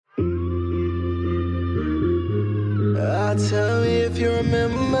Now tell me if you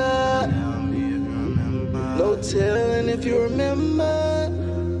remember. No telling if you remember.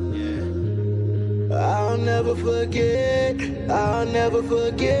 I'll never forget. I'll never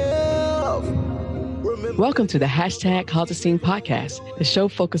forgive. Welcome to the hashtag Cause a Scene podcast. The show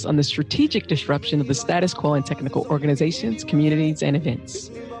focuses on the strategic disruption of the status quo in technical organizations, communities, and events.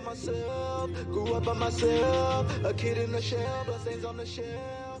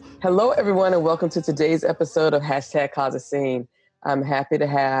 Hello, everyone, and welcome to today's episode of hashtag Cause a Scene. I'm happy to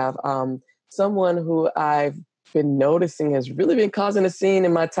have someone who I've been noticing has really been causing a scene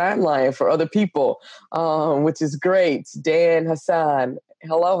in my timeline for other people, which is great. Dan Hassan.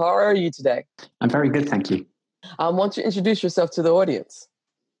 Hello, how are you today? I'm very good, thank you. Why don't you introduce yourself to the audience?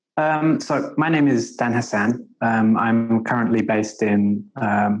 So my name is Dan Hassan. I'm currently based in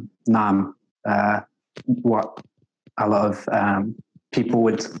Naarm, what a lot of people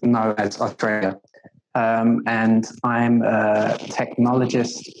would know as Australia. And I'm a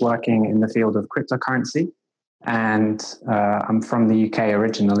technologist working in the field of cryptocurrency. And I'm from the UK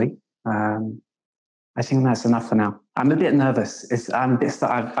originally. I think that's enough for now. I'm a bit nervous. I've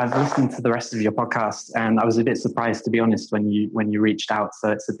listened to the rest of your podcast, and I was a bit surprised, to be honest, when you reached out.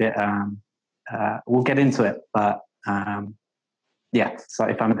 So it's a bit. We'll get into it, but yeah. So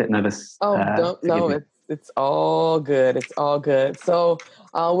if I'm a bit nervous, it's all good. It's all good. So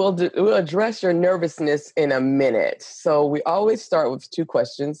we'll address your nervousness in a minute. So we always start with two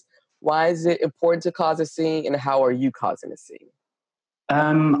questions: why is it important to cause a scene, and how are you causing a scene?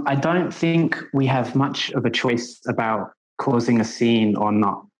 I don't think we have much of a choice about causing a scene or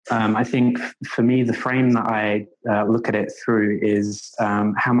not. I think for me, the frame that I look at it through is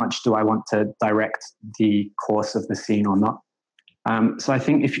how much do I want to direct the course of the scene or not. So I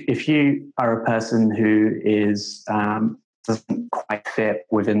think if you are a person who doesn't quite fit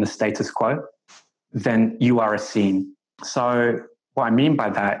within the status quo, then you are a scene. So what I mean by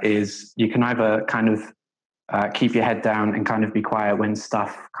that is you can either kind of keep your head down and kind of be quiet when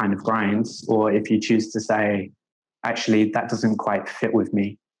stuff kind of grinds, or if you choose to say, actually, that doesn't quite fit with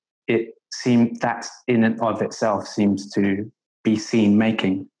me, that in and of itself seems to be scene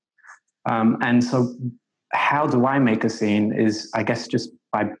making. And so how do I make a scene is, I guess, just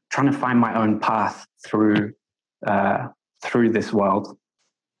by trying to find my own path through this world.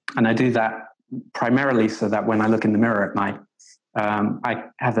 And I do that primarily so that when I look in the mirror at night, I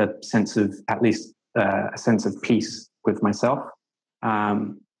have a sense of a sense of peace with myself.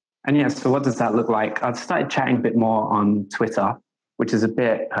 And yeah, so what does that look like? I've started chatting a bit more on Twitter, which is a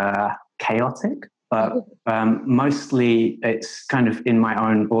bit chaotic, but mostly it's kind of in my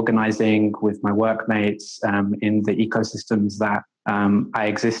own organizing with my workmates in the ecosystems that I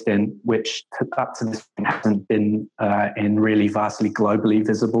exist in, which up to this point hasn't been in really vastly globally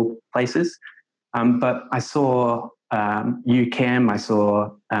visible places. But I saw UCAM, I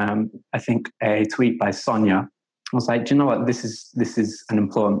saw, I think, a tweet by Sonia. I was like, do you know what? This is an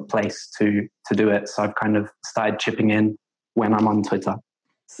important place to do it. So I've kind of started chipping in when I'm on Twitter.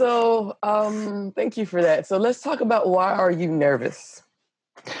 So thank you for that. So let's talk about, why are you nervous?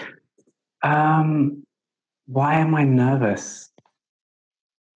 Why am I nervous?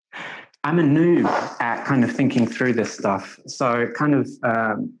 I'm a noob at kind of thinking through this stuff. So kind of...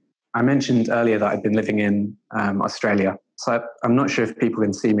 I mentioned earlier that I've been living in Australia. So I'm not sure if people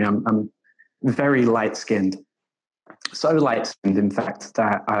can see me. I'm very light-skinned. So light-skinned, in fact,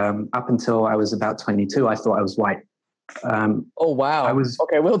 that up until I was about 22, I thought I was white. Oh, wow.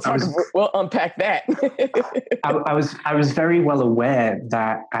 We'll unpack that. I was very well aware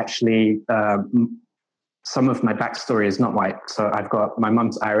that actually some of my backstory is not white. So I've got, my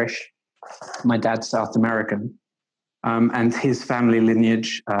mum's Irish, my dad's South American. And his family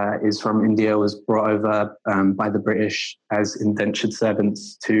lineage is from India, was brought over by the British as indentured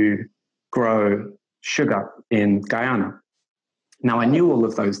servants to grow sugar in Guyana. Now, I knew all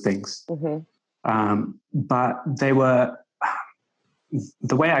of those things, but they were,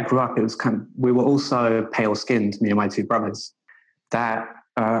 the way I grew up, it was we were also pale-skinned, me and my two brothers, that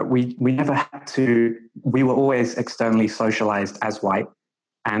we never had to, we were always externally socialized as white.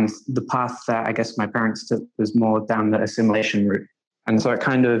 And the path that I guess my parents took was more down the assimilation route. And so it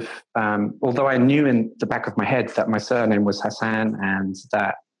kind of, although I knew in the back of my head that my surname was Hassan and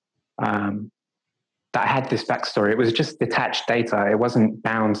that I had this backstory, it was just detached data. It wasn't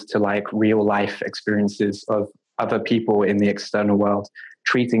bound to like real life experiences of other people in the external world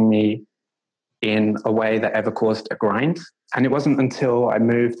treating me in a way that ever caused a grind. And it wasn't until I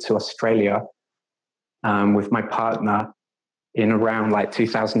moved to Australia with my partner in around like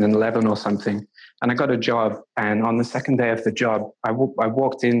 2011 or something. And I got a job. And on the second day of the job, I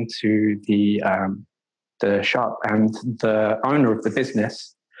walked into the the shop, and the owner of the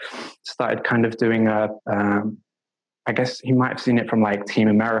business started kind of doing I guess he might have seen it from like Team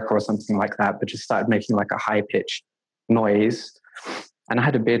America or something like that, but just started making like a high pitched noise. And I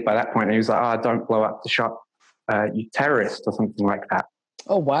had a beard by that point, and he was like, "Oh, don't blow up the shop, you terrorist," or something like that.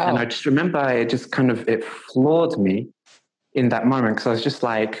 Oh, wow. And I just remember it floored me in that moment, because I was just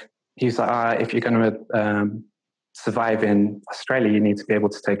like, he's like, if you're going to survive in Australia, you need to be able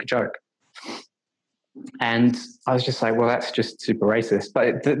to take a joke. And I was just like, well, that's just super racist.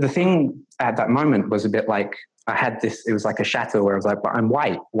 But the thing at that moment was a bit like, I had this, it was like a shatter where I was like, but I'm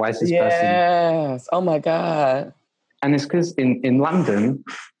white. Why is this person? Yes. Oh my God. And it's because in London,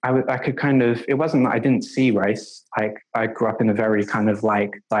 I could kind of, it wasn't that I didn't see race. I grew up in a very kind of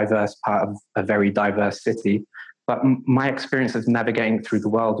like diverse part of a very diverse city. But my experience of navigating through the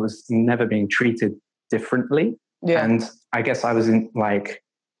world was never being treated differently. Yeah. And I guess I was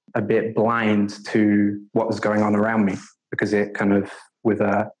a bit blind to what was going on around me, because it kind of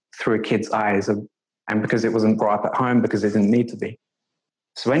through a kid's eyes, and because it wasn't brought up at home, because it didn't need to be.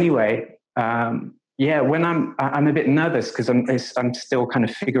 So anyway, when I'm a bit nervous, because I'm still kind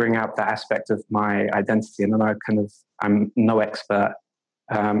of figuring out that aspect of my identity, and I'm no expert,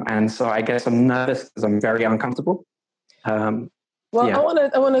 and so I guess I'm nervous because I'm very uncomfortable. I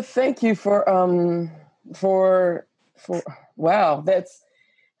want to thank you for wow.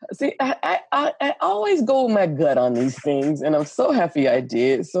 I always go with my gut on these things, and I'm so happy I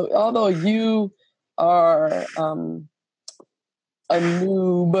did. So although you are a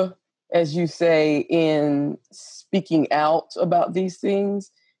noob, as you say, in speaking out about these things,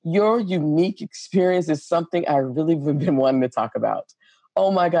 your unique experience is something I really have been wanting to talk about.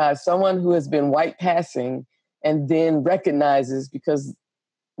 Oh my God, someone who has been white passing and then recognizes, because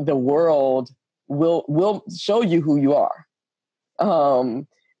the world will show you who you are.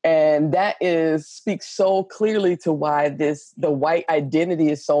 And that speaks so clearly to why the white identity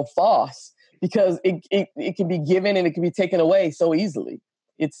is so false, because it can be given and it can be taken away so easily.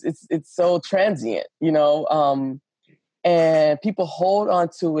 It's so transient, and people hold on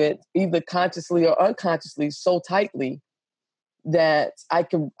to it either consciously or unconsciously so tightly that I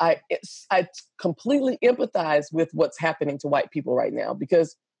completely empathize with what's happening to white people right now,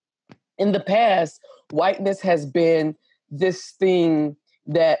 because in the past, whiteness has been this thing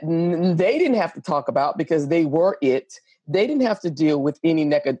that they didn't have to talk about because they were it. They didn't have to deal with any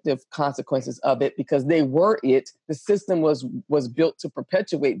negative consequences of it because they were it. The system was built to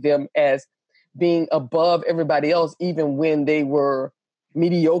perpetuate them as being above everybody else, even when they were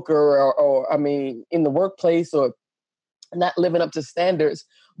mediocre or in the workplace or not living up to standards.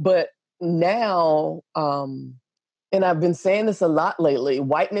 But now, and I've been saying this a lot lately,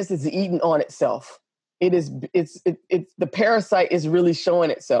 whiteness is eating on itself. It's the parasite is really showing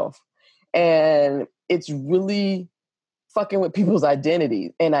itself, and it's really fucking with people's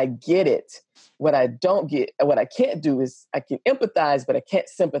identity. And I get it. What I can't do is I can empathize, but I can't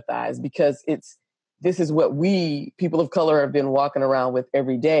sympathize, because this is what we people of color have been walking around with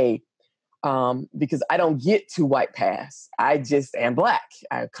every day. Because I don't get to white pass. I just am Black.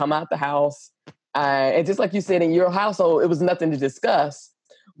 I come out the house. And just like you said, in your household, it was nothing to discuss.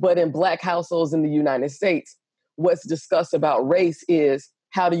 But in Black households in the United States, what's discussed about race is,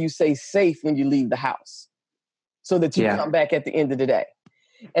 how do you stay safe when you leave the house so that you come back at the end of the day?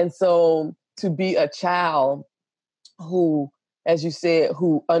 And so to be a child who, as you said,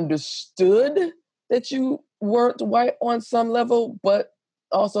 who understood that you weren't white on some level, but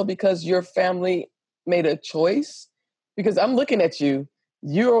also because your family made a choice, because I'm looking at you,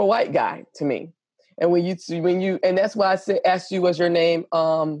 you're a white guy to me. And and that's why I asked you, was your name,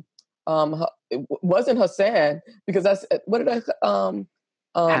 it wasn't Hassan, because I said, what did I,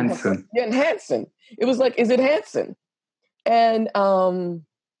 Hanson. Yeah, Hanson. It was like, is it Hanson? And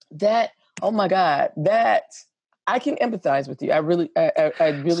that, oh my God, that I can empathize with you. I really.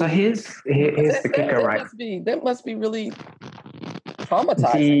 So here's the kicker, right? That must be really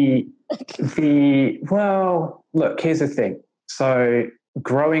traumatizing. Well, look, here's the thing. So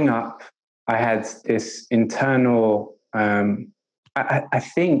growing up, I had this internal, I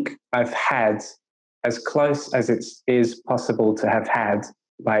think I've had, as close as it is possible to have had,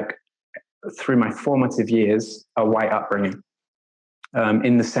 like through my formative years, a white upbringing,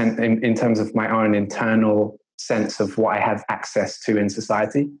 in terms of my own internal sense of what I have access to in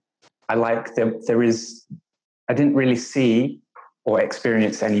society. I didn't really see or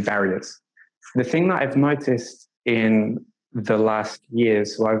experience any barriers. The thing that I've noticed in the last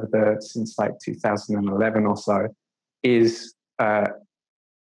years, so since like 2011 or so, is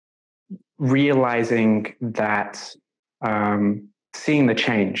realizing that, seeing the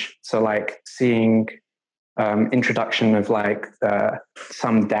change. So like seeing introduction of like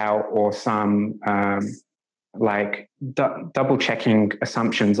some doubt or some like double checking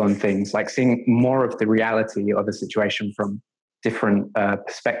assumptions on things, like seeing more of the reality of a situation from different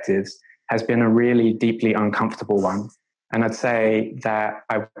perspectives has been a really deeply uncomfortable one. And I'd say that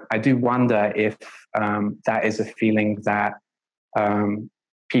I do wonder if that is a feeling that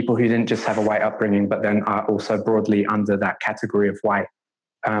people who didn't just have a white upbringing, but then are also broadly under that category of white,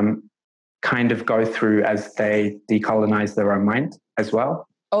 kind of go through as they decolonize their own mind as well.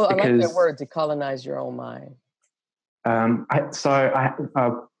 Oh, I like that word, decolonize your own mind.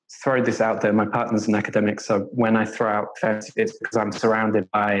 I'll throw this out there. My partner's an academic, so when I throw out fancy, it's because I'm surrounded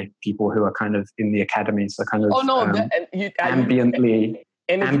by people who are kind of in the academy, so kind of ambiently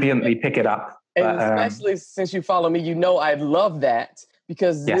pick it up. And especially since you follow me, you know I love that,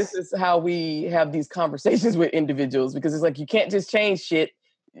 because this is how we have these conversations with individuals, because it's like you can't just change shit.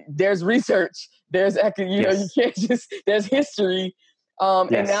 There's research, there's you can't just, there's history.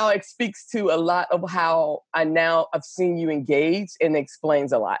 And now it speaks to a lot of how I've seen you engage, and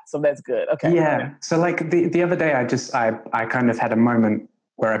explains a lot. So that's good. Okay. Yeah. So like the other day, I kind of had a moment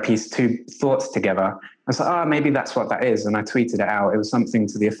where I pieced two thoughts together. I was like, maybe that's what that is. And I tweeted it out. It was something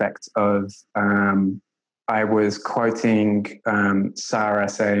to the effect of, I was quoting Sarah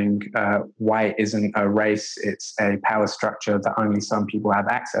saying, white isn't a race, it's a power structure that only some people have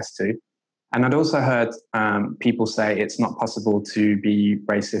access to. And I'd also heard people say it's not possible to be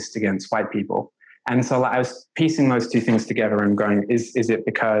racist against white people. And so I was piecing those two things together and going, is it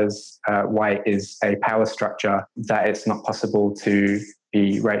because white is a power structure that it's not possible to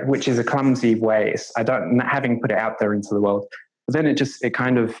be right? Which is a clumsy way. Having put it out there into the world, but then it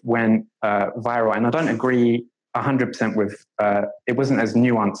kind of went viral. And I don't agree 100% with, it wasn't as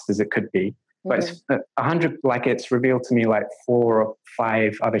nuanced as it could be. But it's 100, like it's revealed to me like 4 or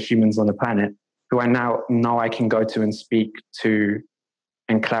 5 other humans on the planet who I now know I can go to and speak to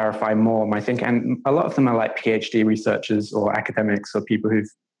and clarify more my thinking. And a lot of them are like PhD researchers or academics or people who've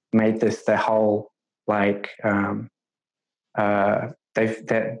made this their whole, like, that's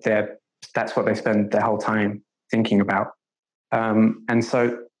what they spend their whole time thinking about. And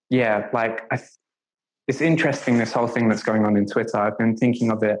so, yeah, like it's interesting, this whole thing that's going on in Twitter. I've been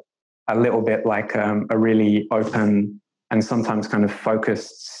thinking of it a little bit like a really open and sometimes kind of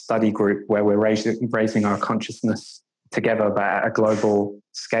focused study group where we're raising our consciousness together, but at a global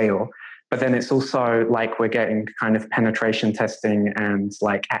scale. But then it's also like we're getting kind of penetration testing and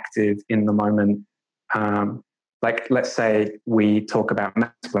like active in the moment. Like let's say we talk about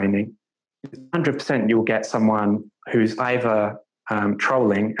mansplaining, 100% you'll get someone who's either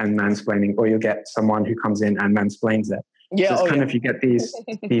trolling and mansplaining, or you'll get someone who comes in and mansplains it. Yeah, so it's you get these,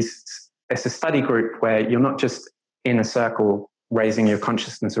 it's a study group where you're not just in a circle raising your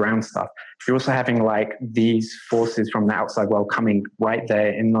consciousness around stuff. You're also having like these forces from the outside world coming right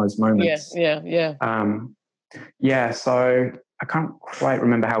there in those moments. Yeah. So I can't quite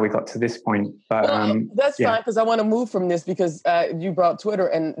remember how we got to this point, but that's fine, because I want to move from this, because you brought Twitter,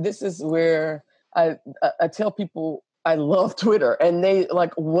 and this is where I tell people I love Twitter, and they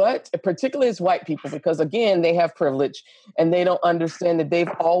like, what? Particularly as white people, because again, they have privilege and they don't understand that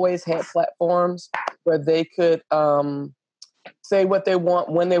they've always had platforms where they could say what they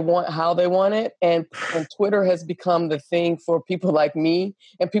want, when they want, how they want it. And Twitter has become the thing for people like me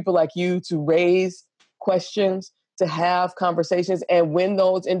and people like you to raise questions, to have conversations. And when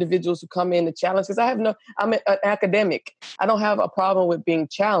those individuals who come in to challenge, because I'm an academic, I don't have a problem with being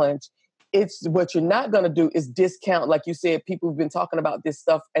challenged. It's what you're not going to do is discount, like you said, people who've been talking about this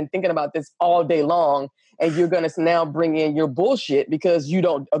stuff and thinking about this all day long, and you're going to now bring in your bullshit because you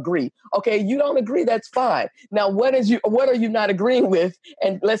don't agree. Okay, you don't agree, that's fine. Now, what are you not agreeing with?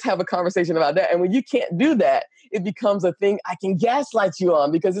 And let's have a conversation about that. And when you can't do that, it becomes a thing I can gaslight you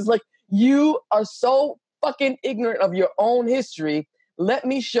on, because it's like, you are so fucking ignorant of your own history. Let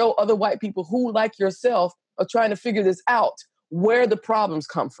me show other white people who, like yourself, are trying to figure this out, where the problems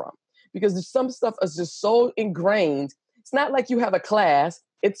come from. Because some stuff is just so ingrained. It's not like you have a class.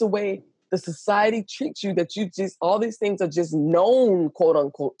 It's a way the society treats you, that you just, all these things are just known, quote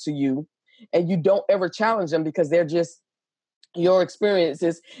unquote, to you. And you don't ever challenge them because they're just your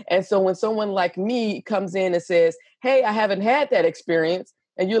experiences. And so when someone like me comes in and says, hey, I haven't had that experience.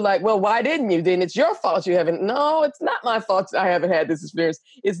 And you're like, well, why didn't you? Then it's your fault you haven't. No, it's not my fault I haven't had this experience.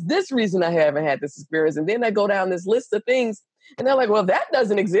 It's this reason I haven't had this experience. And then I go down this list of things. And they're like, well, that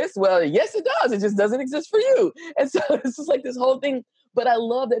doesn't exist. Well, yes, it does. It just doesn't exist for you. And so it's just like this whole thing. But I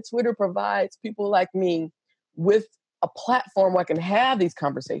love that Twitter provides people like me with a platform where I can have these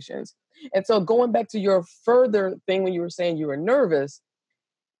conversations. And so going back to your further thing when you were saying you were nervous,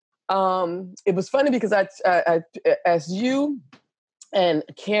 it was funny because I as you and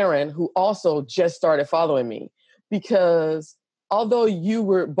Karen, who also just started following me, because although you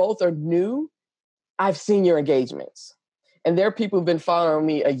were both are new, I've seen your engagements. And there are people who've been following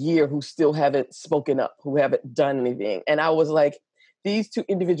me a year who still haven't spoken up, who haven't done anything. And I was like, these two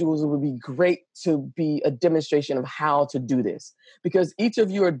individuals would be great to be a demonstration of how to do this, because each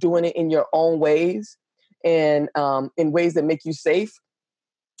of you are doing it in your own ways and in ways that make you safe.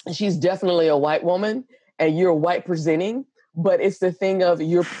 She's definitely a white woman and you're white presenting, but it's the thing of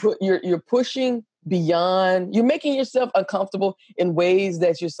you're pushing beyond, you're making yourself uncomfortable in ways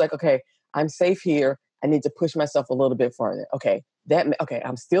that you're just like, okay, I'm safe here. I need to push myself a little bit further. Okay,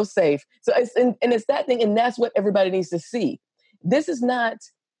 I'm still safe. So it's that thing, and that's what everybody needs to see. This is not,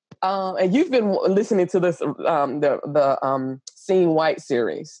 and you've been listening to this the Seeing White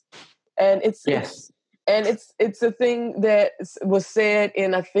series, and it's a thing that was said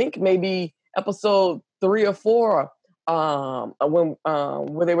in, I think, maybe episode 3 or 4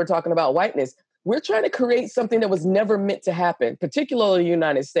 where they were talking about whiteness. We're trying to create something that was never meant to happen, particularly in the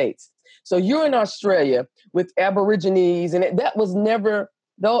United States. So you're in Australia with Aborigines, and that was never,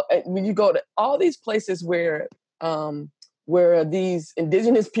 though. When you go to all these places where these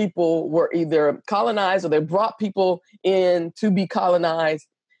indigenous people were either colonized or they brought people in to be colonized,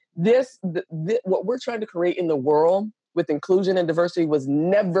 what we're trying to create in the world with inclusion and diversity was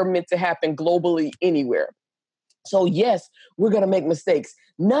never meant to happen globally anywhere. So yes, we're going to make mistakes.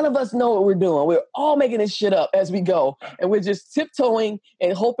 None of us know what we're doing. We're all making this shit up as we go. And we're just tiptoeing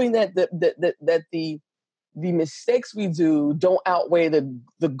and hoping that the mistakes we do don't outweigh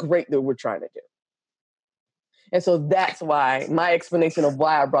the great that we're trying to do. And so that's why my explanation of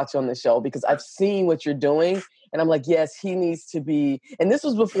why I brought you on the show, because I've seen what you're doing. And I'm like, yes, he needs to be. And this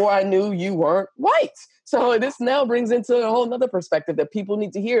was before I knew you weren't white. So this now brings into a whole nother perspective that people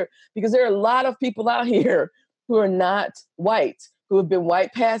need to hear, because there are a lot of people out here who are not white, who have been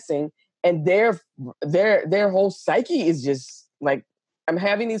white passing, and their whole psyche is just like, I'm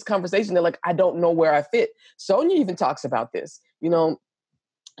having these conversations. They're like, I don't know where I fit. Sonia even talks about this. You know,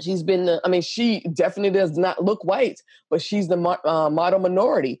 she's been, she definitely does not look white, but she's the model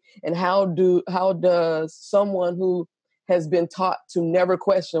minority. And how does someone who has been taught to never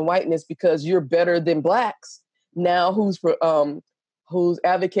question whiteness because you're better than blacks, now who's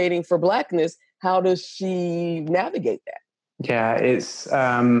advocating for blackness, how does she navigate that? Yeah, it's,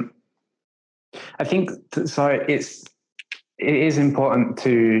 I think, so it is important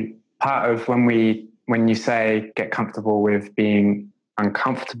to, part of when you say get comfortable with being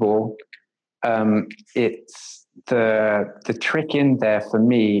uncomfortable, it's the trick in there for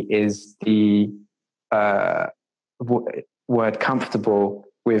me is the word comfortable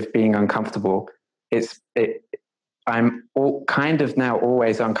with being uncomfortable. I'm kind of now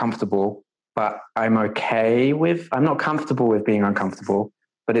always uncomfortable, but I'm not comfortable with being uncomfortable,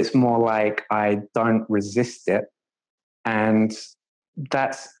 but it's more like I don't resist it. And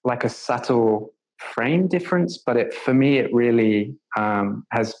that's like a subtle frame difference, but for me, it really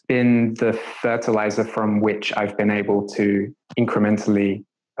has been the fertilizer from which I've been able to incrementally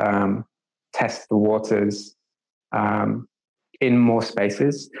test the waters in more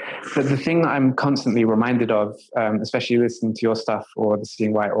spaces. But the thing that I'm constantly reminded of, especially listening to your stuff or the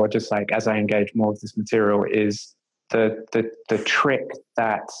Seeing White, or just like as I engage more of this material, is the trick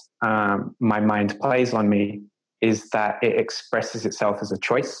that my mind plays on me is that it expresses itself as a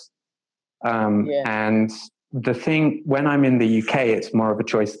choice. And the thing, when I'm in the UK, it's more of a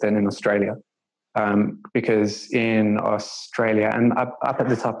choice than in Australia. Because in Australia, and up at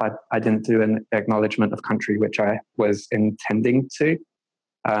the top, I didn't do an acknowledgement of country, which I was intending to.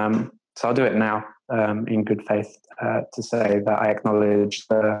 So I'll do it now in good faith to say that I acknowledge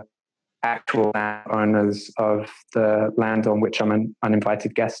the actual landowners of the land on which I'm an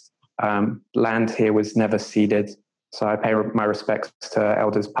uninvited guest. Land here was never ceded, so I pay my respects to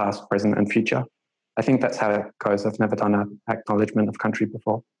elders past, present, and future. I think that's how it goes. I've never done an acknowledgement of country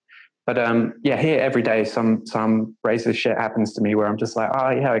before. But here every day some racist shit happens to me where I'm just like,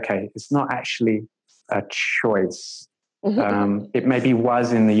 oh yeah, okay, it's not actually a choice. It maybe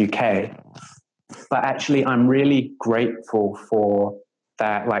was in the UK, but actually I'm really grateful for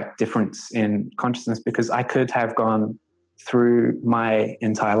that like difference in consciousness, because I could have gone through my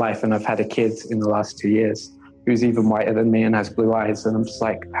entire life, and I've had a kid in the last 2 years who's even whiter than me and has blue eyes, and I'm just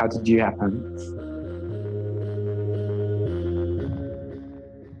like, how did you happen?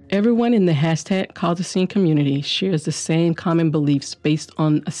 Everyone in the #CauseAScene community shares the same common beliefs based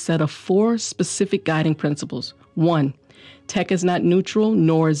on a set of 4 specific guiding principles. 1, tech is not neutral,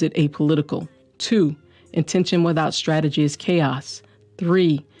 nor is it apolitical. 2, intention without strategy is chaos.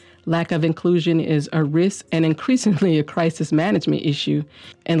 3, lack of inclusion is a risk and increasingly a crisis management issue.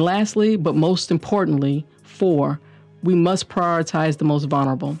 And lastly, but most importantly, 4, we must prioritize the most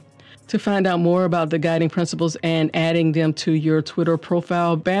vulnerable. To find out more about the guiding principles and adding them to your Twitter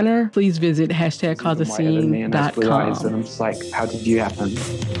profile banner, please visit #CauseAScene.com. And I'm just like, how did you happen?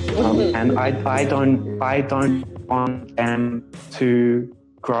 And I don't want them to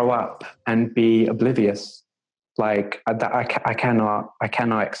grow up and be oblivious. Like I cannot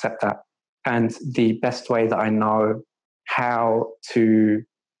accept that. And the best way that I know how to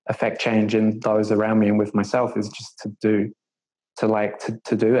affect change in those around me and with myself is just to do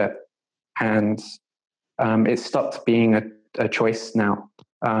it. And it stopped being a choice now.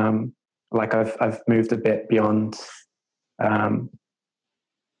 Like I've moved a bit beyond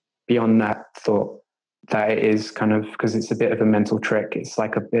that thought, that it is kind of, because it's a bit of a mental trick. It's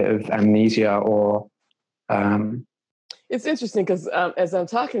like a bit of amnesia or. It's interesting because as I'm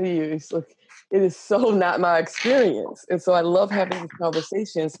talking to you, it's like, it is so not my experience. And so I love having these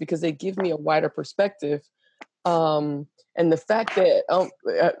conversations because they give me a wider perspective. And the fact that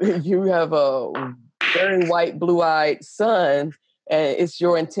you have a very white, blue-eyed son, and it's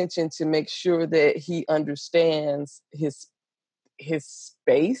your intention to make sure that he understands his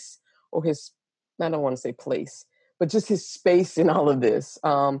space, or his, I don't want to say place, but just his space in all of this,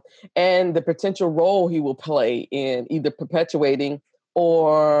 and the potential role he will play in either perpetuating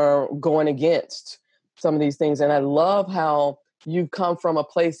or going against some of these things. And I love how you've come from a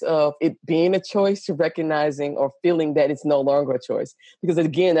place of it being a choice to recognizing or feeling that it's no longer a choice. Because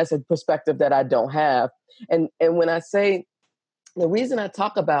again, that's a perspective that I don't have. And when I say, the reason I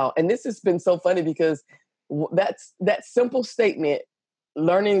talk about, and this has been so funny because that simple statement,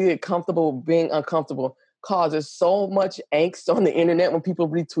 learning to get comfortable being uncomfortable, causes so much angst on the internet when people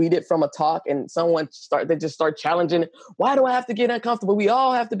retweet it from a talk and they just start challenging it. Why do I have to get uncomfortable? We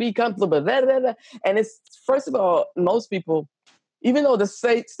all have to be comfortable. Blah, blah, blah. And it's, first of all, most people, even though the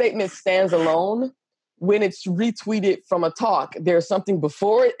statement stands alone, when it's retweeted from a talk, there's something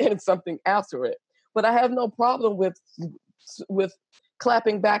before it and something after it. But I have no problem with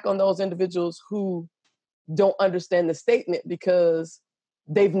clapping back on those individuals who don't understand the statement because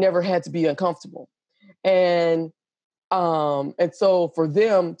they've never had to be uncomfortable. And so for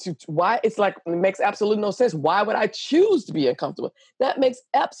them to, why, it's like, it makes absolutely no sense. Why would I choose to be uncomfortable? That makes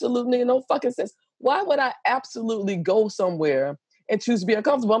absolutely no fucking sense. Why would I absolutely go somewhere and choose to be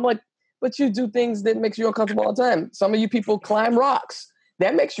uncomfortable? I'm like, but you do things that makes you uncomfortable all the time. Some of you people climb rocks.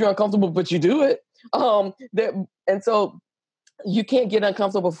 That makes you uncomfortable, but you do it. And so you can't get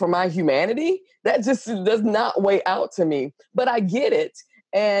uncomfortable for my humanity. That just does not weigh out to me, but I get it.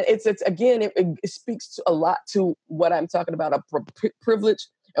 And it's again, it speaks a lot to what I'm talking about. Privilege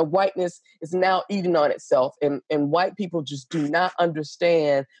and whiteness is now eating on itself. And white people just do not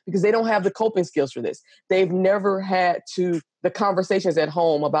understand because they don't have the coping skills for this. They've never had the conversations at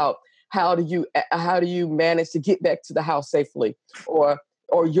home about how do you manage to get back to the house safely, or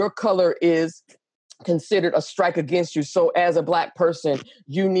your color is considered a strike against you. So as a Black person,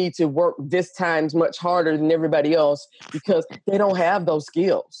 you need to work this times much harder than everybody else because they don't have those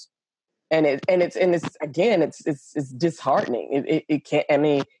skills. And it's disheartening. It can't, I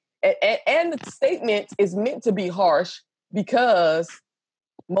mean, and the statement is meant to be harsh because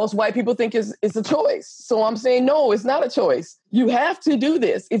most white people think it's a choice. So I'm saying, no, it's not a choice. You have to do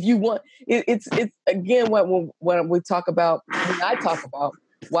this if you want. It's again, when we talk about, when I talk about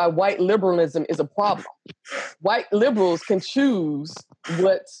why white liberalism is a problem. White liberals can choose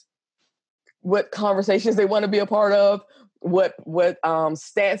what conversations they want to be a part of, what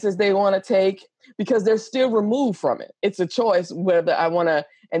stances they want to take, because they're still removed from it. It's a choice whether I want to,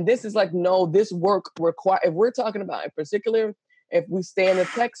 and this is like, no, this work require, if we're talking about, in particular, if we stay in the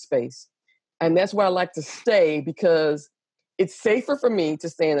tech space, and that's where I like to stay because it's safer for me to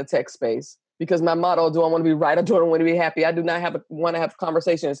stay in the tech space. Because my motto, do I want to be right or do I want to be happy? I do not want to have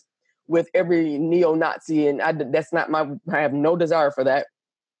conversations with every neo-Nazi, and that's not I have no desire for that.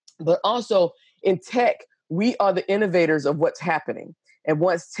 But also in tech, we are the innovators of what's happening. And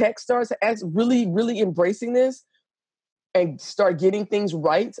once tech starts really, really embracing this and start getting things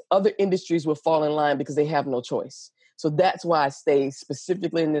right, other industries will fall in line because they have no choice. So that's why I stay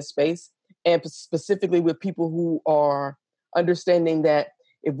specifically in this space, and specifically with people who are understanding that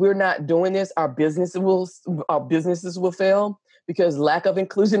if we're not doing this, our businesses will fail, because lack of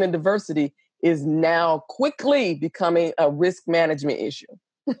inclusion and diversity is now quickly becoming a risk management issue.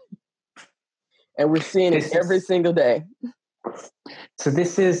 And we're seeing it every single day. So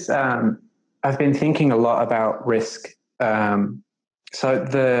this is, I've been thinking a lot about risk. So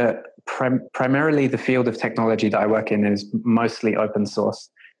the primarily the field of technology that I work in is mostly open source.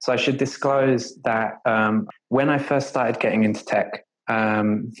 So I should disclose that when I first started getting into tech,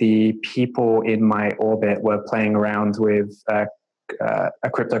 the people in my orbit were playing around with a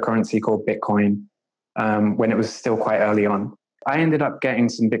cryptocurrency called Bitcoin when it was still quite early on. I ended up getting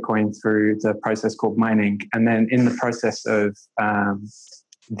some Bitcoin through the process called mining. And then in the process of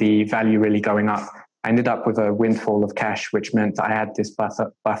the value really going up, I ended up with a windfall of cash, which meant I had this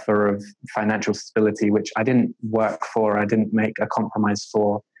buffer of financial stability, which I didn't work for. I didn't make a compromise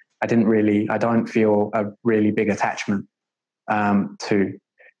for. I don't feel a really big attachment to.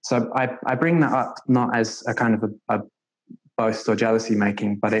 So I bring that up not as a kind of a boast or jealousy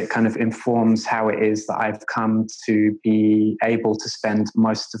making, but it kind of informs how it is that I've come to be able to spend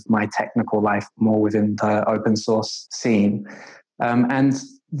most of my technical life more within the open source scene. And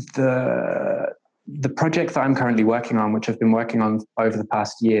the project that I'm currently working on, which I've been working on over the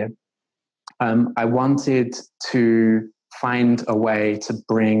past year, I wanted to find a way to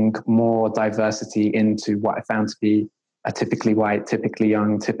bring more diversity into what I found to be a typically white, typically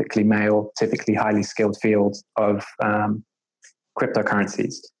young, typically male, typically highly skilled field of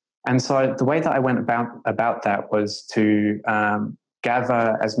cryptocurrencies. And so the way that I went about that was to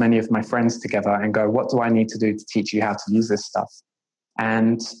gather as many of my friends together and go, what do I need to do to teach you how to use this stuff?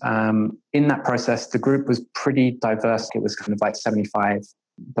 And in that process, the group was pretty diverse. It was kind of like 75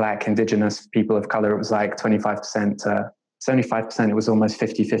 Black, Indigenous, people of color. It was like 25% to 75%. It was almost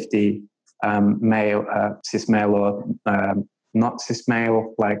 50-50 male, cis male or not cis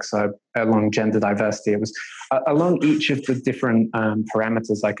male, like so along gender diversity. It was along each of the different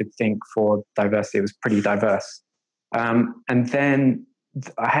parameters I could think for diversity. It was pretty diverse. And then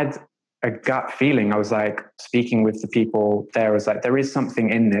I had a gut feeling. I was like, speaking with the people there, I was like, there is something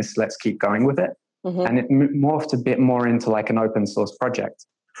in this, let's keep going with it. Mm-hmm. And it morphed a bit more into like an open source project.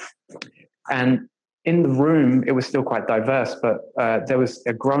 And in the room, it was still quite diverse, but there was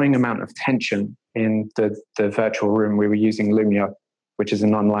a growing amount of tension in the virtual room. We were using Lumio, which is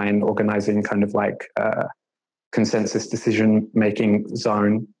an online organizing kind of like consensus decision-making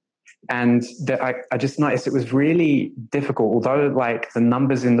zone. And I just noticed it was really difficult, although like the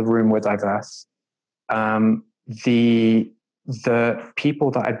numbers in the room were diverse. The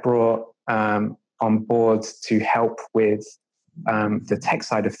people that I brought on board to help with the tech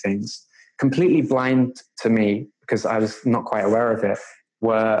side of things, completely blind to me because I was not quite aware of it,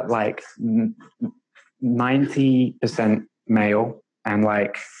 were like 90% male and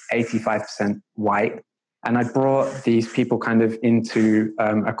like 85% white. And I brought these people kind of into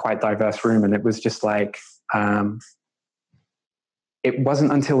a quite diverse room. And it was just like, it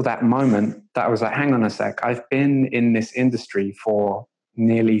wasn't until that moment that I was like, hang on a sec, I've been in this industry for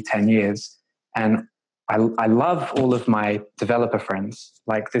nearly 10 years. And I love all of my developer friends.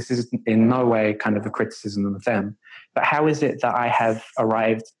 Like, this is in no way kind of a criticism of them. But how is it that I have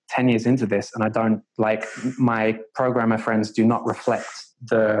arrived 10 years into this and I don't, like, my programmer friends do not reflect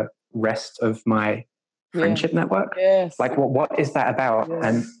the rest of my friendship network? Yes. Like, what is that about?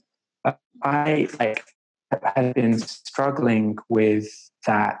 Yes. And I had been struggling with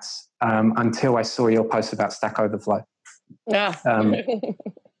that until I saw your post about Stack Overflow.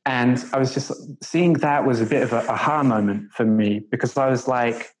 And I was just seeing that was a bit of an aha moment for me, because I was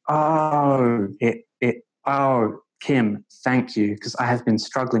like, oh, Kim, thank you. Because I have been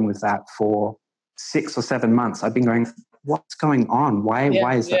struggling with that for 6 or 7 months. I've been going, what's going on? Why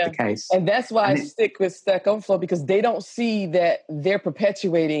is that the case? And that's why I stick with Stack Overflow, because they don't see that they're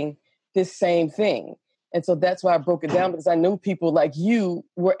perpetuating this same thing. And so that's why I broke it down, because I knew people like you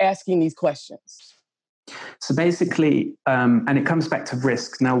were asking these questions. So basically, and it comes back to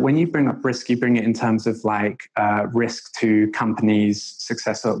risk. Now, when you bring up risk, you bring it in terms of like risk to companies'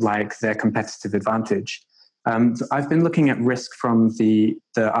 success or like their competitive advantage. I've been looking at risk from the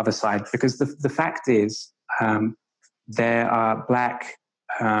other side, because the fact is there are Black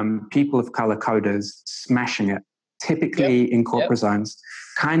people of color coders smashing it, typically in corporate zones,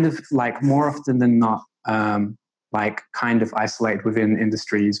 kind of like more often than not, like kind of isolated within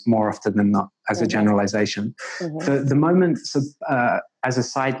industries more often than not, as a generalization. The moment, so as a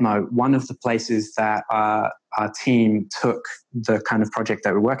side note, one of the places that our team took the kind of project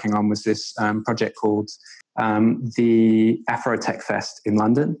that we're working on was this project called the Afro Tech Fest in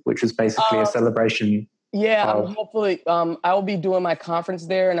London, which was basically a celebration. I'm hopefully, I will be doing my conference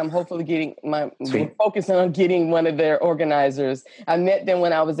there, and I'm hopefully we're focusing on getting one of their organizers. I met them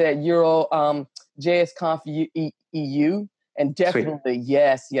when I was at Euro JSConf EU, and definitely,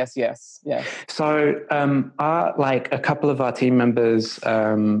 yes. So like a couple of our team members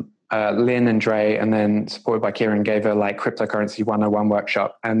Lynn and Dre, and then supported by Kieran, gave a like cryptocurrency 101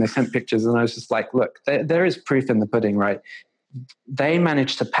 workshop, and they sent pictures, and I was just like, look, there is proof in the pudding, right? They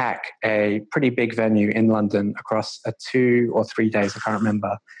managed to pack a pretty big venue in London across 2 or 3 days, I can't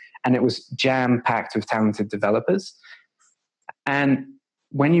remember, and it was jam-packed with talented developers. And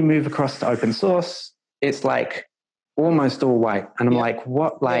when you move across to open source, it's like almost all white, and I'm like,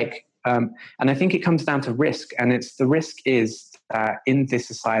 what, like, and I think it comes down to risk, and it's the risk is in this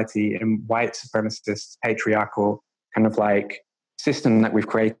society, in white supremacist, patriarchal kind of like system that we've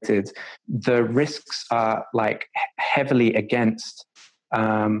created, the risks are like heavily against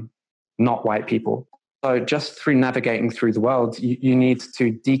not white people. So just through navigating through the world, you need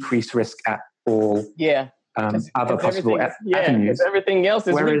to decrease risk at all other possible avenues. Everything else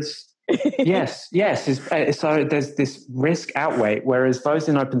is whereas yes. So there's this risk outweigh, whereas those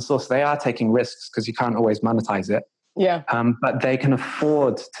in open source, they are taking risks because you can't always monetize it. Yeah. But they can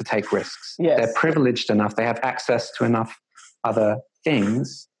afford to take risks. Yes. They're privileged enough. They have access to enough other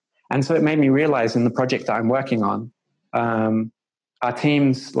things. And so it made me realize in the project that I'm working on, our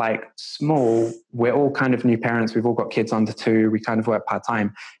team's like small. We're all kind of new parents. We've all got kids under 2. We kind of work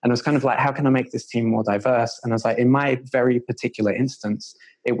part-time. And I was kind of like, how can I make this team more diverse? And I was like, in my very particular instance,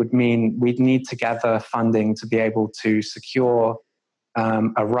 it would mean we'd need to gather funding to be able to secure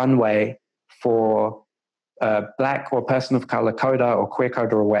a runway for Black or person of color coder or queer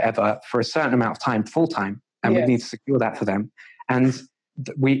coder or whatever for a certain amount of time, full time, and we need to secure that for them. And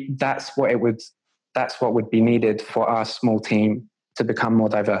that's what would be needed for our small team to become more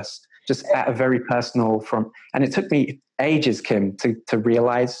diverse. Just at a very personal and it took me ages, Kim, to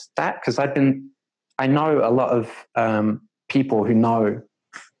realize that, because I know a lot of people who know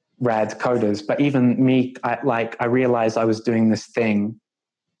rad coders, but even me, I realized I was doing this thing.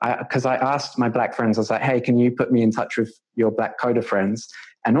 Because I asked my Black friends, I was like, hey, can you put me in touch with your Black coder friends?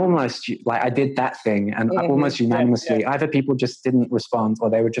 And almost like I did that thing, and almost unanimously, either people just didn't respond or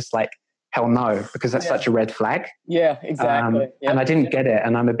they were just like, hell no, because that's such a red flag. Yeah, exactly. And I didn't get it.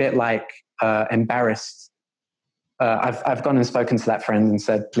 And I'm a bit like embarrassed. I've gone and spoken to that friend and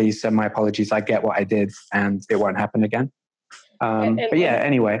said, please send my apologies. I get what I did and it won't happen again. But yeah,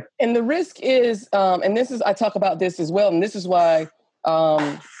 anyway. And the risk is, and this is, I talk about this as well, and this is why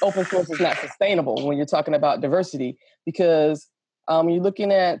open source is not sustainable when you're talking about diversity, because you're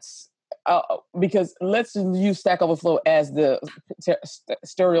looking at, because let's use Stack Overflow as the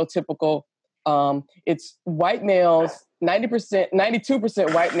stereotypical, it's white males,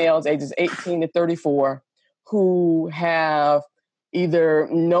 92% white males ages 18 to 34 who have either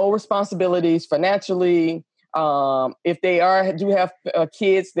no responsibilities financially. If they do have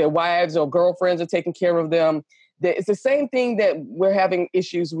kids, their wives or girlfriends are taking care of them. It's the same thing that we're having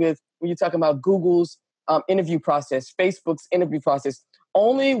issues with when you're talking about Google's interview process, Facebook's interview process.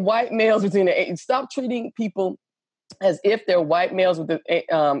 Only white males between the age. Stop treating people as if they're white males with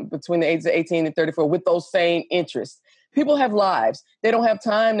between the ages of 18 and 34 with those same interests. People have lives. They don't have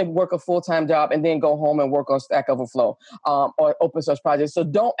time to work a full-time job and then go home and work on Stack Overflow or open source projects. So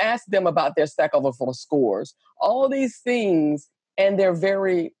don't ask them about their Stack Overflow scores. All these things, and they're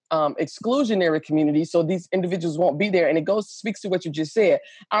very exclusionary communities, so these individuals won't be there. And it speaks to what you just said.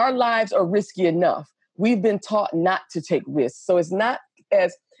 Our lives are risky enough. We've been taught not to take risks. So it's not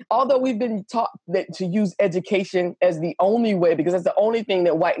although we've been taught that to use education as the only way, because that's the only thing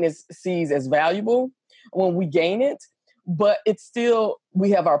that whiteness sees as valuable when we gain it, but it's still,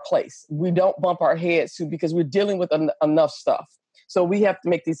 we have our place. We don't bump our heads to, because we're dealing with enough stuff. So we have to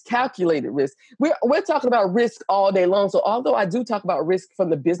make these calculated risks. We're talking about risk all day long. So although I do talk about risk from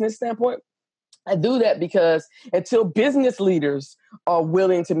the business standpoint, I do that because until business leaders are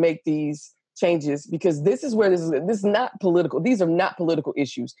willing to make these changes, because this is where this is not political. These are not political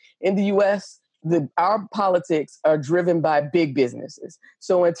issues. In the U.S., our politics are driven by big businesses.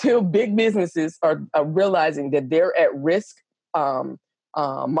 So until big businesses are realizing that they're at risk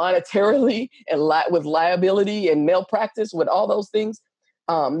monetarily and with liability and malpractice, with all those things,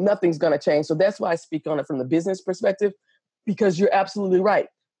 nothing's going to change. So that's why I speak on it from the business perspective, because you're absolutely right.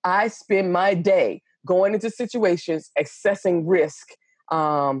 I spend my day going into situations, assessing risk.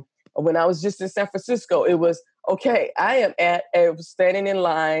 When I was just in San Francisco, it was, okay, I was standing in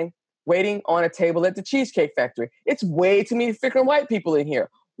line, waiting on a table at the Cheesecake Factory. It's way too many freaking white people in here.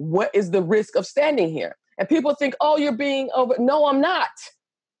 What is the risk of standing here? And people think, oh, you're being over. No, I'm not.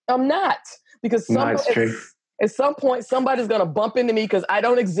 I'm not. Because at some point, somebody's going to bump into me because I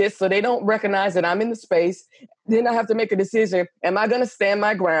don't exist, so they don't recognize that I'm in the space. Then I have to make a decision. Am I going to stand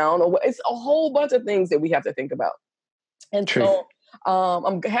my ground? Or it's a whole bunch of things that we have to think about. And so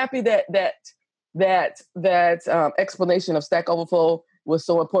I'm happy that explanation of Stack Overflow was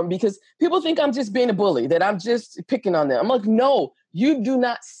so important, because people think I'm just being a bully, that I'm just picking on them. I'm like, no, you do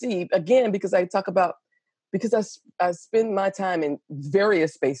not see, again, because I spend my time in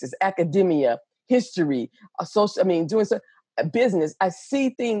various spaces, academia, history, doing business. I see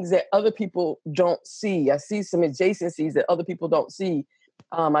things that other people don't see. I see some adjacencies that other people don't see.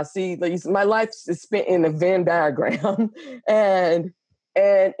 I see, like, my life is spent in a Venn diagram, and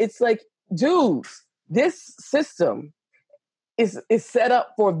it's like, dude, this system is set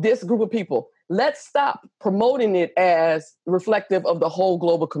up for this group of people. Let's stop promoting it as reflective of the whole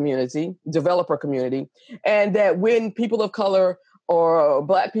global community, developer community, and that when people of color or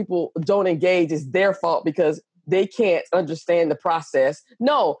Black people don't engage, it's their fault because they can't understand the process.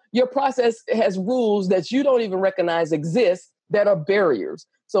 No, your process has rules that you don't even recognize exist that are barriers.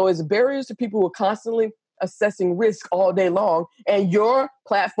 So it's barriers to people who are constantly assessing risk all day long, and your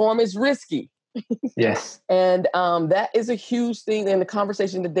platform is risky. Yes. And that is a huge thing in the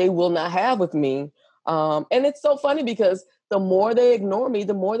conversation that they will not have with me. And it's so funny because the more they ignore me,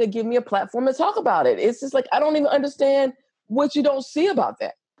 the more they give me a platform to talk about it. It's just like, I don't even understand what you don't see about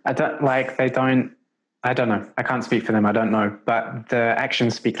that. I don't know. I can't speak for them. I don't know. But the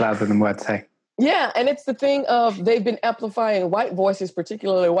actions speak louder than words say. Yeah. And it's the thing of, they've been amplifying white voices,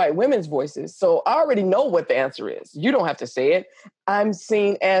 particularly white women's voices. So I already know what the answer is. You don't have to say it. I'm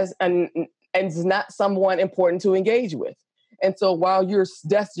seen as not someone important to engage with. And so while your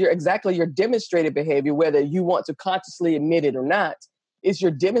demonstrated behavior, whether you want to consciously admit it or not, is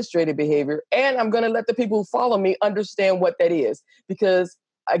your demonstrated behavior. And I'm going to let the people who follow me understand what that is. Because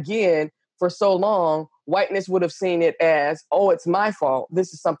again, for so long, whiteness would have seen it as, oh, it's my fault.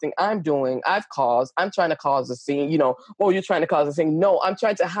 This is something I'm doing. I'm trying to cause a scene. You're trying to cause a scene. No, I'm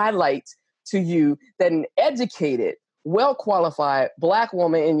trying to highlight to you that an educated, well-qualified Black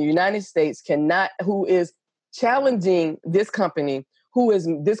woman in the United States who is challenging this company,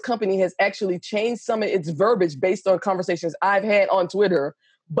 this company has actually changed some of its verbiage based on conversations I've had on Twitter,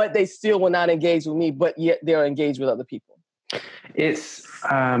 but they still will not engage with me, but yet they're engaged with other people. It's,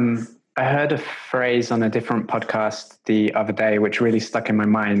 I heard a phrase on a different podcast the other day, which really stuck in my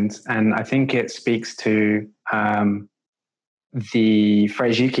mind. And I think it speaks to the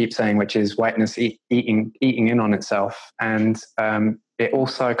phrase you keep saying, which is whiteness eating in on itself. And it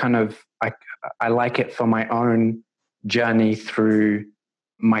also kind of, I like it for my own journey through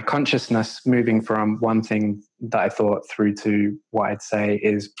my consciousness, moving from one thing that I thought through to what I'd say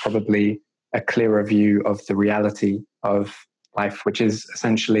is probably a clearer view of the reality of life, which is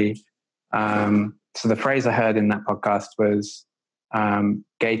essentially, so the phrase I heard in that podcast was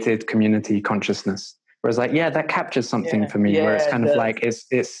gated community consciousness. Whereas like, yeah, that captures something for me, where it's kind of like, it's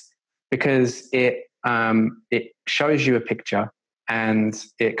because it shows you a picture, and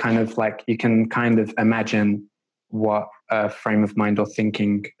it kind of like, you can kind of imagine what a frame of mind or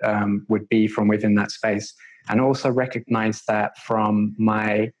thinking would be from within that space. And also recognize that from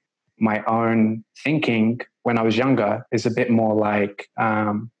my own thinking when I was younger is a bit more like,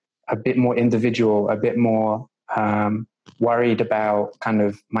 a bit more individual, a bit more worried about kind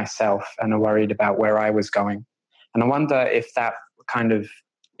of myself and worried about where I was going. And I wonder if that kind of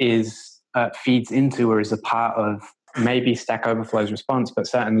feeds into or is a part of maybe Stack Overflow's response, but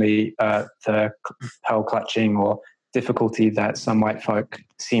certainly the pearl clutching or difficulty that some white folk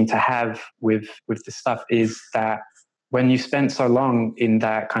seem to have with this stuff is that when you spend so long in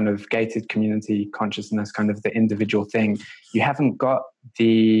that kind of gated community consciousness, kind of the individual thing, you haven't got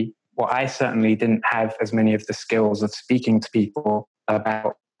I certainly didn't have as many of the skills of speaking to people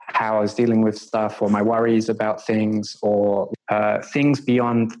about how I was dealing with stuff or my worries about things or things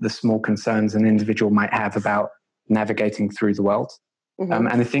beyond the small concerns an individual might have about navigating through the world. Mm-hmm.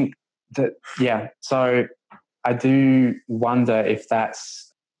 And I think that, so I do wonder if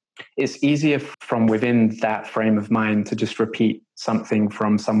it's easier from within that frame of mind to just repeat something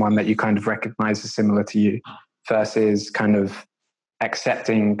from someone that you kind of recognize as similar to you versus kind of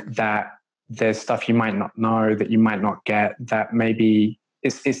accepting that there's stuff you might not know, that you might not get, that maybe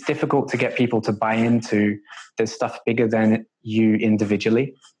it's difficult to get people to buy into. There's stuff bigger than you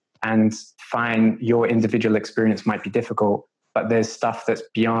individually, and fine, your individual experience might be difficult, but there's stuff that's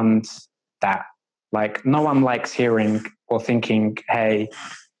beyond that. Like no one likes hearing or thinking, hey,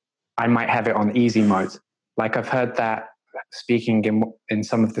 I might have it on easy mode. Like I've heard that speaking in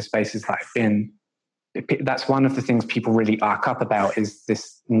some of the spaces that I've been, that's one of the things people really arc up about is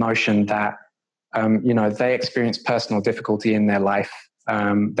this notion that, they experience personal difficulty in their life.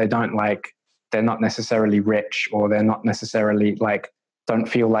 They're not necessarily rich, or they're not necessarily don't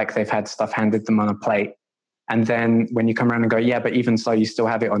feel like they've had stuff handed them on a plate. And then when you come around and go, yeah, but even so, you still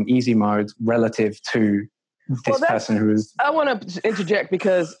have it on easy mode relative to this person who is. I want to interject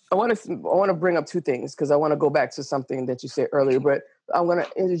because I want to bring up two things because I want to go back to something that you said earlier, but I'm going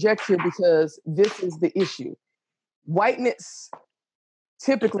to interject here because this is the issue. Whiteness,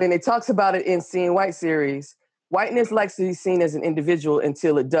 typically, and it talks about it in Seeing White series, whiteness likes to be seen as an individual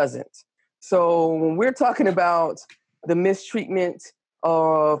until it doesn't. So when we're talking about the mistreatment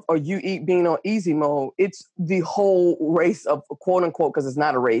of, or you being on easy mode, it's the whole race of, quote unquote, because it's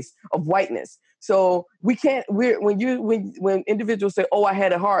not a race, of whiteness. So we can't, when individuals say, oh, I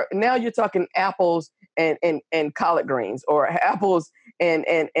had a heart, now you're talking apples and collard greens, or apples and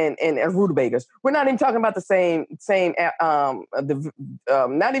rutabagas. We're not even talking about the same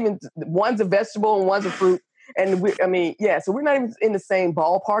not even, one's a vegetable and one's a fruit. And so we're not even in the same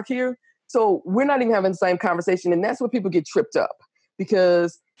ballpark here. So we're not even having the same conversation. And that's where people get tripped up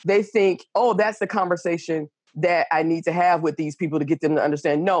because they think, oh, that's the conversation that I need to have with these people to get them to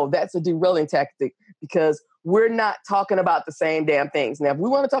understand. No, that's a derailing tactic because we're not talking about the same damn things. Now, if we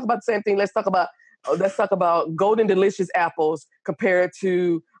want to talk about the same thing, let's talk about Golden Delicious apples compared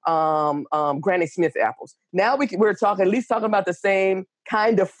to Granny Smith apples. Now we're at least talking about the same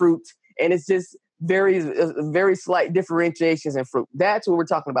kind of fruit, and it's just very slight differentiations in fruit. That's what we're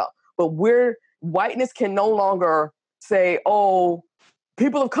talking about. But whiteness can no longer say, oh,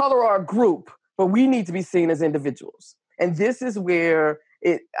 people of color are a group, but we need to be seen as individuals. And this is where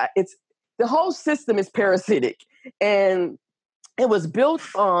it's the whole system is parasitic. And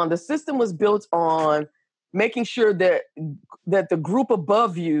the system was built on making sure that the group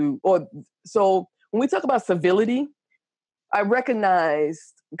above you, so when we talk about civility, I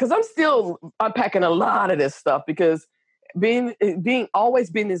recognized, because I'm still unpacking a lot of this stuff, because always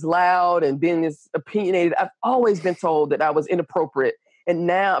being this loud and being this opinionated, I've always been told that I was inappropriate. And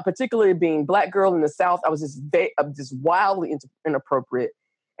now, particularly being Black girl in the South, I was just wildly inappropriate.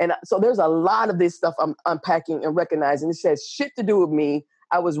 And so there's a lot of this stuff I'm unpacking and recognizing. It has shit to do with me.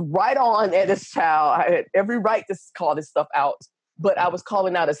 I was right on as a child. I had every right to call this stuff out, but I was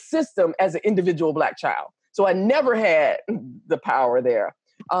calling out a system as an individual Black child. So I never had the power there.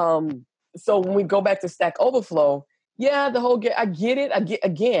 So when we go back to Stack Overflow, yeah, I get it.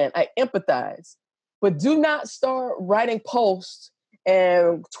 I empathize, but do not start writing posts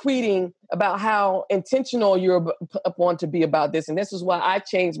and tweeting about how intentional you're want to be about this. And this is why I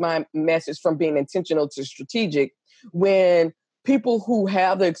changed my message from being intentional to strategic. When people who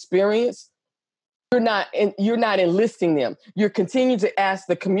have the experience, you're not enlisting them. You're continuing to ask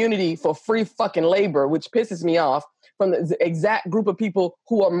the community for free fucking labor, which pisses me off, from the exact group of people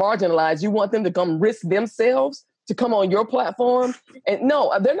who are marginalized. You want them to come risk themselves to come on your platform. And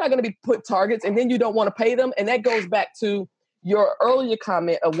no, they're not going to be put targets, and then you don't want to pay them. And that goes back to your earlier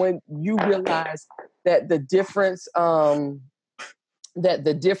comment of when you realize that the difference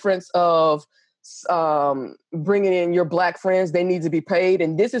of bringing in your Black friends, they need to be paid.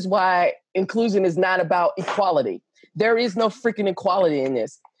 And this is why inclusion is not about equality. There is no freaking equality in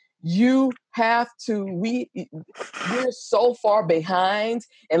this. You have to, we're so far behind.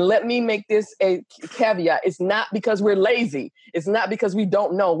 And let me make this a caveat. It's not because we're lazy. It's not because we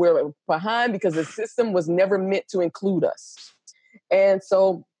don't know. We're behind because the system was never meant to include us. And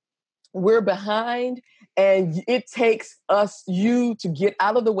so we're behind, and it takes you to get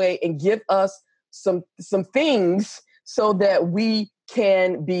out of the way and give us some things so that we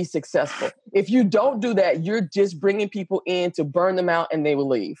can be successful. If you don't do that, you're just bringing people in to burn them out and they will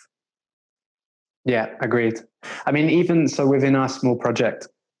leave. Yeah, agreed. I mean, even so within our small project,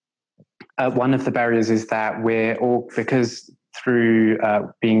 one of the barriers is that we're all, because through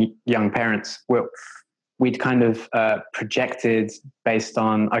being young parents, we'd kind of projected based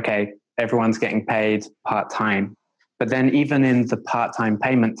on, okay, everyone's getting paid part-time. But then even in the part-time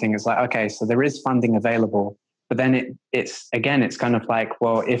payment thing, it's like, okay, so there is funding available. But then it's kind of like,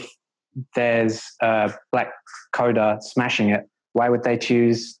 well, if there's a Black coder smashing it, why would they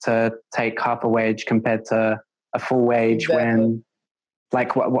choose to take half a wage compared to a full wage? Exactly. When,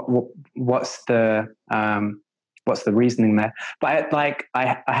 like, what's the reasoning there? But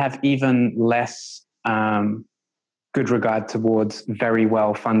I have even less good regard towards very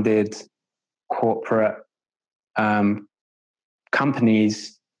well-funded corporate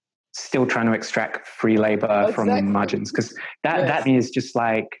companies still trying to extract free labor from the margins, because that is just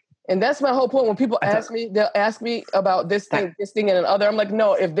like. And that's my whole point. When people they'll ask me about this thing and another. I'm like,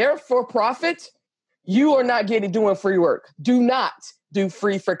 no, if they're for profit, you are not doing free work. Do not do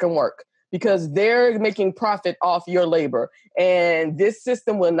free freaking work, because they're making profit off your labor. And this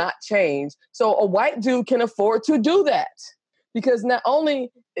system will not change. So a white dude can afford to do that, because not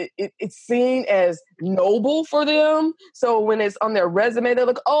only it's seen as noble for them. So when it's on their resume, they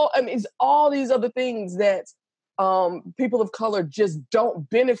look, it's all these other things that people of color just don't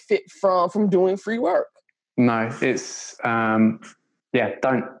benefit from doing free work. No, it's, don't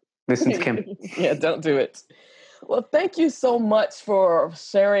listen to Kim. Yeah, don't do it. Well, thank you so much for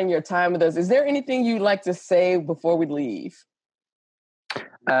sharing your time with us. Is there anything you'd like to say before we leave?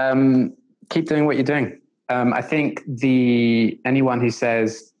 Keep doing what you're doing. I think anyone who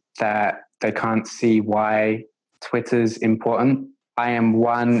says that they can't see why Twitter's important, I am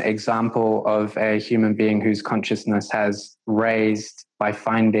one example of a human being whose consciousness has raised by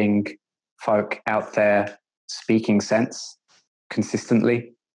finding folk out there speaking sense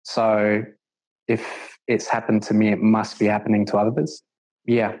consistently. So if it's happened to me, it must be happening to others.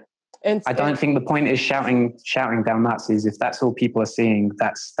 Yeah. And I don't think the point is shouting down Nazis. If that's all people are seeing,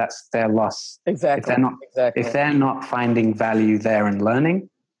 that's their loss. Exactly. If they're not finding value there and learning,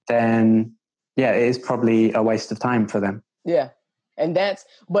 then it is probably a waste of time for them. Yeah.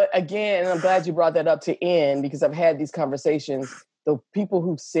 But again, I'm glad you brought that up to end, because I've had these conversations. The people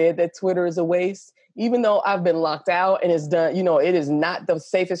who said that Twitter is a waste, even though I've been locked out and it's done, it is not the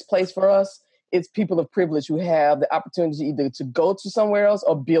safest place for us. It's people of privilege who have the opportunity either to go to somewhere else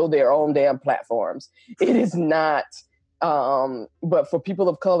or build their own damn platforms. It is not, but for people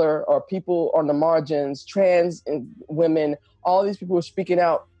of color or people on the margins, trans women, all these people who are speaking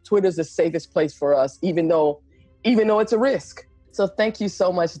out, Twitter's the safest place for us, even though it's a risk. So thank you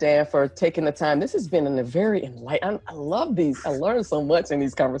so much, Dan, for taking the time. This has been a very enlightening. I love these. I learned so much in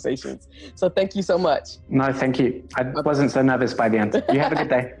these conversations. So thank you so much. No, thank you. I wasn't so nervous by the end. You have a good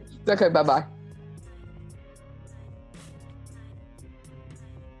day. Okay, bye-bye.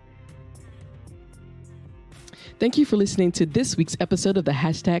 Thank you for listening to this week's episode of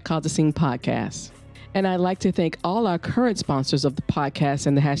the Cause a Scene podcast. And I'd like to thank all our current sponsors of the podcast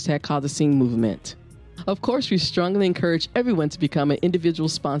and the Cause a Scene movement. Of course, we strongly encourage everyone to become an individual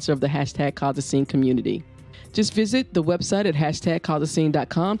sponsor of the Cause a Scene community. Just visit the website at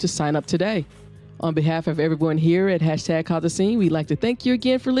 #causeascene.com to sign up today. On behalf of everyone here at Cause a Scene, we'd like to thank you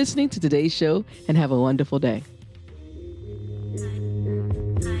again for listening to today's show and have a wonderful day.